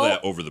call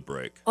that over the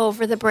break.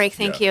 Over the break.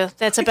 Thank you.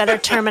 That's a better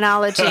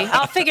terminology.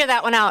 I'll figure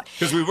that one out.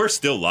 Because we were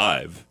still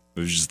live.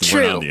 It was just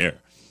True. weren't on the air.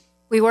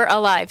 We were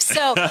alive.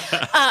 So,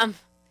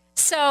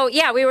 So,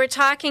 yeah, we were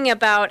talking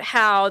about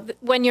how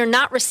when you're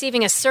not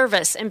receiving a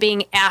service and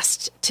being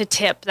asked to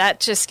tip, that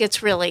just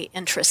gets really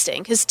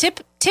interesting. Because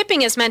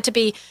tipping is meant to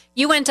be,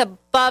 you went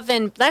above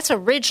and, that's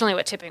originally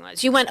what tipping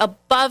was. You went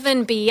above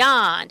and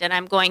beyond, and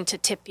I'm going to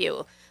tip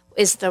you,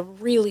 is the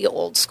really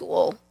old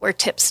school where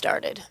tips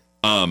started.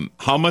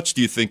 How much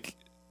do you think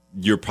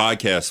your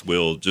podcast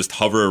will just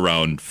hover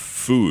around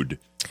food,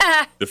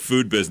 the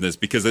food business?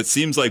 Because it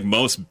seems like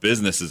most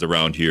businesses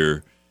around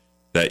here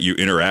that you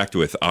interact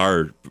with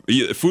are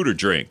food or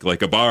drink,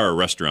 like a bar or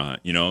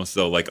restaurant,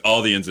 so like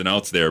all the ins and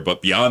outs there.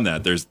 But beyond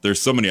that,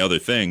 there's so many other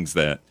things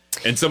that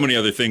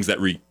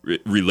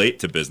relate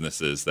to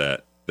businesses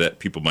that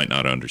people might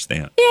not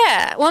understand.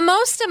 Yeah. Well,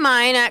 most of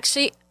mine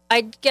actually,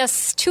 I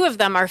guess 2 of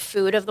them are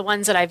food of the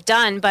ones that I've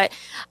done. But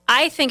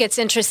I think it's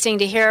interesting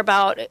to hear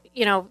about,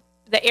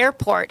 the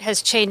airport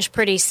has changed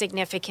pretty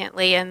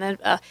significantly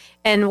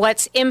and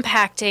what's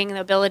impacting the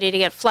ability to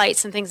get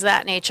flights and things of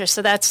that nature.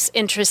 So that's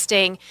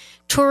interesting.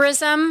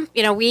 Tourism,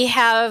 we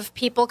have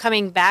people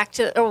coming back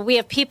we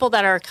have people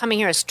that are coming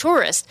here as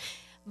tourists,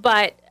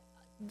 but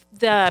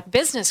the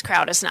business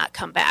crowd has not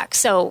come back.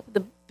 So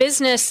the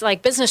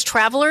business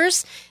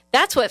travelers,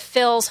 that's what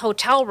fills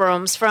hotel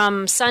rooms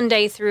from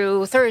Sunday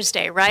through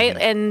Thursday, right?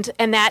 Mm-hmm.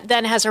 And that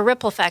then has a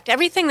ripple effect.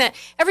 Every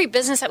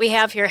business that we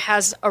have here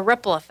has a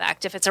ripple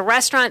effect. If it's a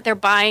restaurant, they're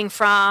buying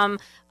from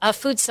a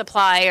food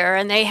supplier,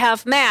 and they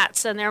have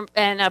mats, and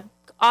a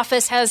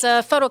office has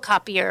a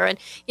photocopier, and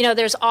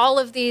there's all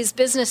of these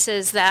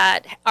businesses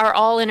that are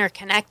all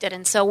interconnected.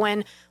 And so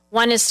when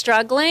one is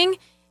struggling,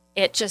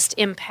 it just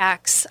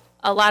impacts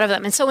a lot of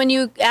them. And so when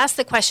you ask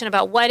the question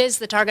about what is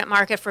the target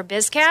market for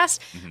BizCast,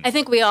 mm-hmm. I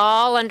think we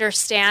all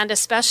understand,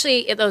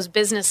 especially those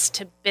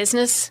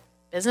business-to-business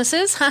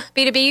businesses,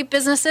 B2B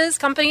businesses,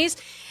 companies,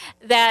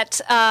 that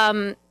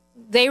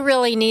they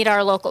really need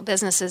our local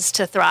businesses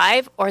to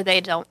thrive or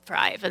they don't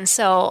thrive. And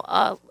so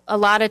a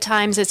lot of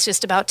times it's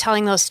just about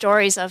telling those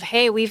stories of,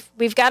 hey,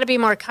 we've got to be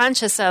more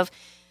conscious of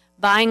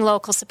buying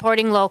local,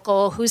 supporting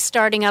local, who's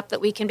starting up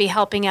that we can be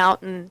helping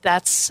out. And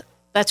that's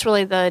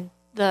really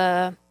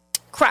the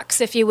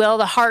crux, if you will,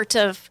 the heart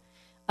of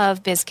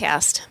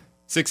BizCast.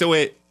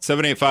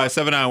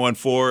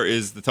 608-785-7914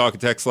 is the talk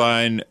and text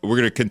line.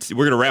 We're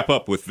gonna wrap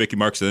up with Vicki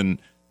Markussen,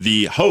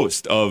 the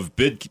host of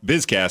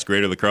BizCast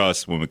Greater La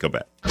Crosse, when we come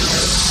back.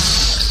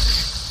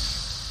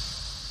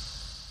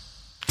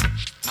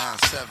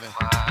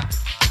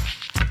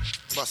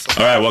 9-7.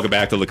 All right, welcome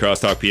back to La Crosse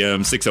Talk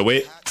PM.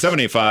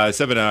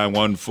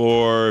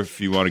 608-785-7914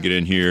 if you want to get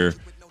in here.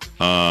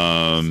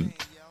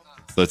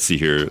 Let's see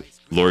here.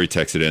 Lori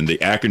texted in, the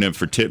acronym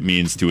for TIP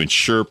means to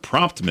ensure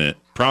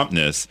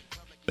promptness.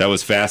 That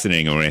was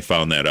fascinating when I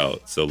found that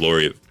out. So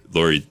Lori,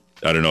 I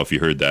don't know if you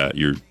heard that.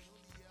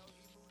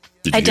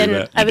 I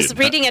didn't. I was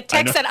reading a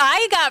text that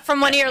I got from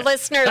one of your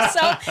listeners.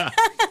 So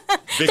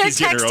they're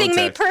texting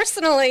me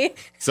personally.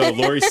 So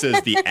Lori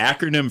says the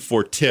acronym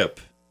for TIP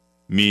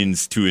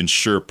means to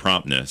ensure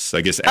promptness.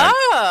 I guess.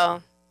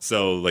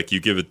 So like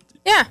you give it.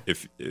 Yeah.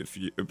 If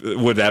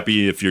would that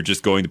be if you're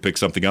just going to pick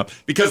something up?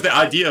 Because the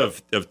idea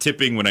of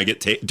tipping when I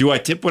get do I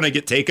tip when I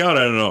get takeout?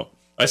 I don't know.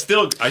 I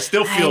still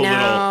feel a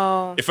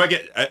little. If I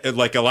get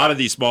like a lot of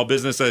these small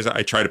businesses,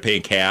 I try to pay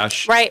in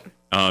cash. Right.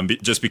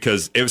 Just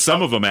because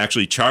some of them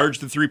actually charge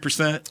the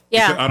 3%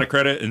 on a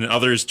credit, and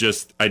others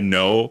just I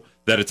know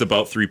that it's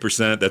about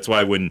 3%. That's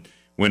why when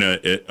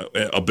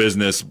a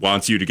business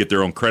wants you to get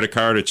their own credit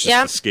card, it's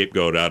just a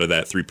scapegoat out of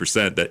that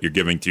 3% that you're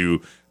giving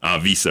to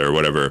Visa or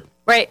whatever.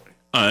 Right.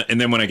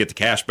 And then when I get the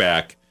cash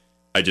back,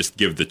 I just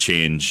give the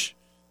change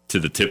to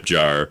the tip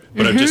jar.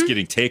 But I'm just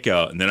getting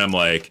takeout. And then I'm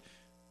like,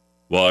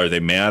 well, are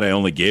they mad I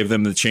only gave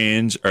them the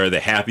change? Or are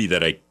they happy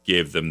that I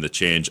gave them the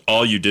change?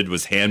 All you did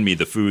was hand me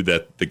the food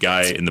that the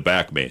guy in the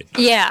back made.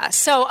 Yeah.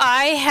 So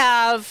I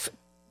have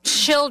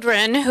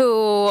children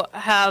who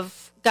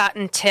have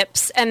gotten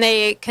tips, and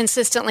they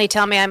consistently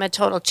tell me I'm a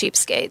total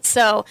cheapskate.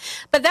 So,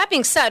 but that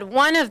being said,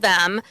 one of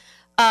them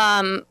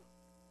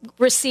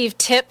received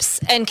tips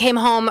and came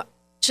home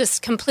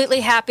just completely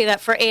happy that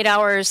for 8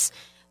 hours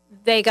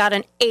they got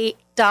an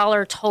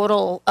 $8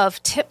 total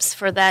of tips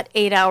for that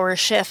 8-hour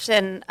shift.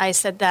 And I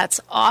said,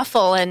 that's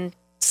awful. And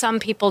some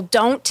people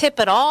don't tip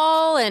at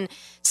all. And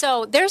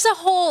so there's a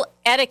whole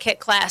etiquette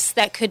class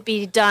that could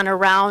be done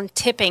around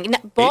tipping,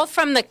 both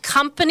from the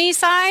company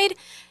side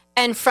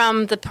and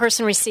from the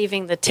person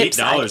receiving the tip.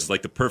 $8 is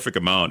like the perfect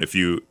amount. If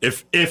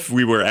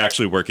we were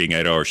actually working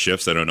 8-hour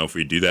shifts, I don't know if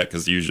we do that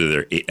because usually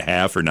they're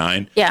 8.5 or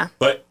 9. Yeah.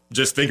 But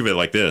just think of it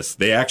like this.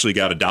 They actually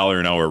got $1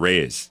 an hour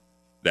raise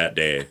that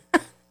day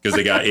because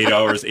they got 8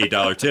 hours,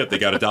 $8 tip. They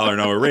got $1 an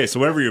hour raise.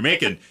 So whatever you're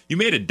making, you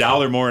made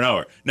 $1 more an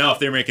hour. Now, if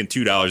they're making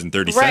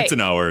 $2.30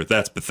 an hour,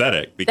 that's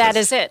pathetic. Because that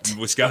is it.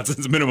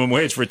 Wisconsin's minimum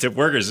wage for tip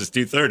workers is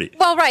 $2.30.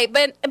 Well, right.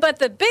 But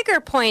the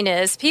bigger point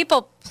is,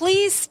 people,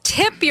 please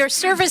tip your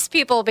service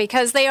people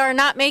because they are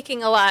not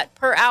making a lot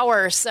per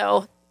hour.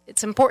 So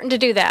it's important to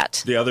do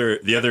that. The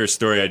other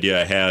story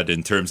idea I had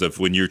in terms of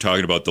when you're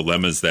talking about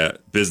dilemmas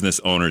that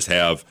business owners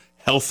have,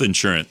 health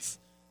insurance.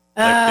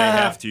 Like they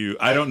have to.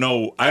 I don't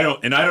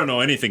know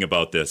anything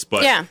about this,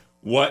 but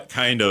what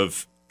kind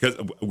of? Because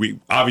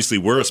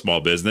we're a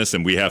small business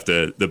and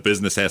the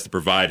business has to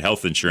provide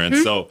health insurance.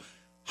 Mm-hmm. So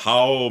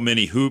how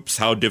many hoops?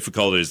 How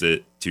difficult is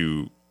it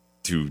to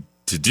do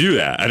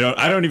that?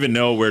 I don't even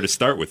know where to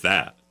start with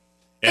that.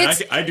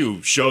 And I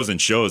do shows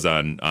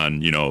on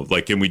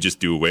like, can we just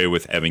do away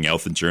with having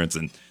health insurance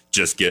and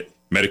just get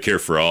Medicare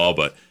for all?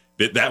 But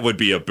that would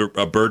be a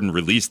burden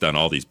released on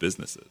all these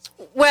businesses.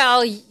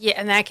 Well, yeah,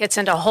 and that gets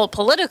into a whole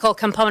political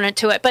component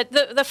to it. But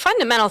the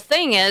fundamental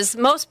thing is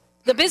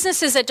the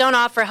businesses that don't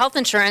offer health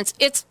insurance,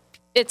 it's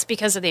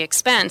because of the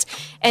expense.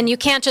 And you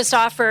can't just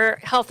offer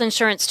health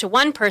insurance to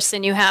one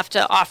person. You have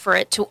to offer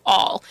it to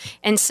all.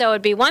 And so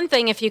it'd be one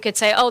thing if you could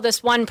say, oh,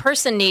 this one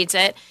person needs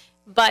it.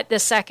 But the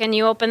second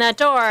you open that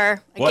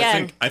door,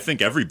 again. Well, I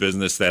think every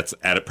business that's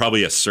at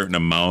probably a certain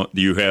amount,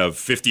 you have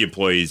 50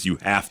 employees, you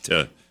have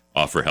to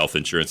offer health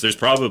insurance. There's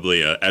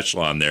probably an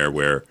echelon there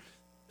where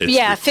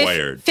it's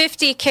required.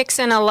 50 kicks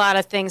in a lot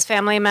of things,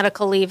 Family and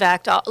Medical Leave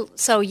Act.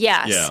 So,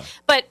 yes. Yeah.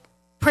 But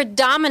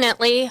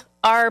predominantly,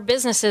 our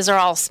businesses are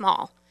all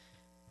small.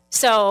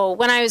 So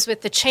when I was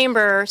with the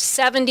chamber,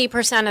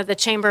 70% of the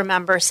chamber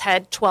members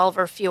had 12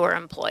 or fewer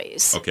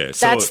employees. Okay.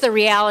 So that's the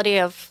reality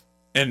of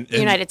the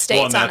United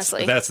States,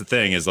 honestly. That's the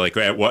thing is like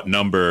at what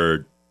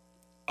number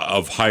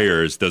of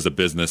hires does a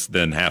business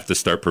then have to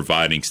start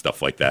providing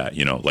stuff like that?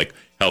 You know, like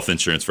health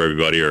insurance for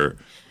everybody or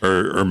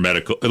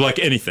medical, like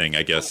anything,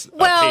 I guess.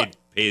 Well,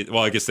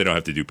 I guess they don't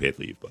have to do paid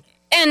leave, but.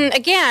 And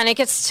again, it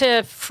gets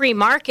to free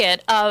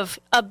market of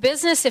a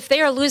business. If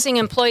they are losing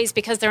employees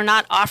because they're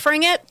not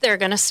offering it, they're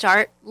going to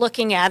start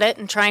looking at it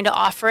and trying to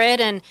offer it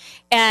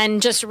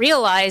and just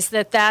realize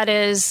that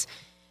is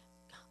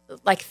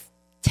like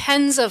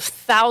tens of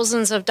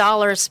thousands of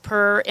dollars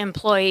per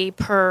employee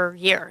per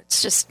year.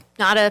 It's just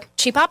not a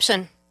cheap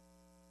option.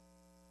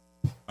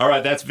 All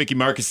right, that's Vicki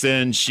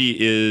Markussen. She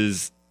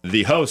is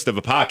the host of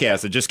a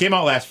podcast that just came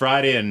out last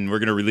Friday, and we're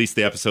going to release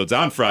the episodes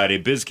on Friday.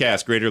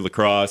 BizCast Greater La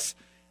Crosse.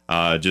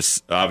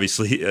 Just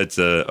obviously, it's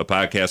a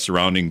podcast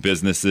surrounding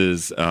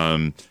businesses.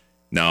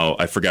 Now,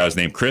 I forgot his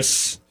name,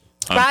 Chris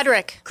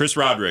Roderick. Chris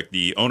Roderick,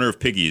 the owner of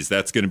Piggies.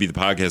 That's going to be the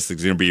podcast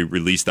that's going to be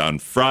released on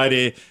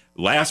Friday.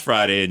 Last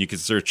Friday, and you can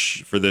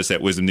search for this at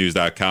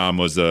wisdomnews.com,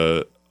 was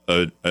an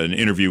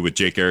interview with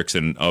Jake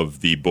Erickson of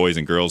the Boys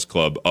and Girls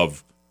Club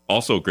of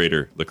also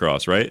Greater La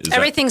Crosse, right?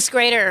 Everything's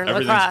Greater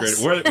La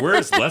Crosse. Where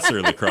is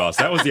Lesser La Crosse?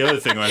 That was the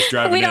other thing when I was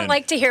driving in. We don't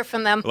like to hear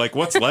from them. Like,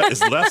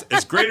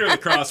 is Greater La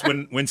Crosse,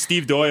 when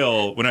Steve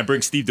Doyle, when I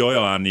bring Steve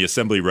Doyle on, the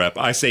assembly rep,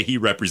 I say he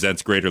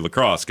represents Greater La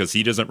Crosse because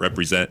he doesn't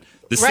represent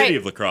the city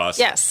of La Crosse.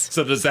 Yes.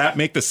 So does that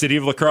make the city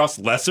of La Crosse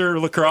Lesser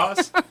La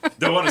Crosse?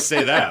 Don't want to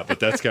say that, but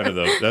that's kind of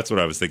that's what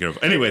I was thinking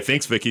of. Anyway,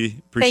 thanks, Vicki.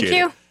 Appreciate it. Thank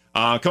you.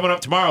 Coming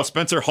up tomorrow,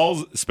 Spencer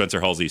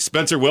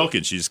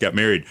Wilkins. She just got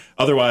married,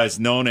 otherwise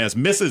known as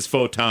Mrs.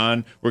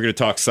 Photon. We're going to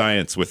talk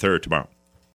science with her tomorrow.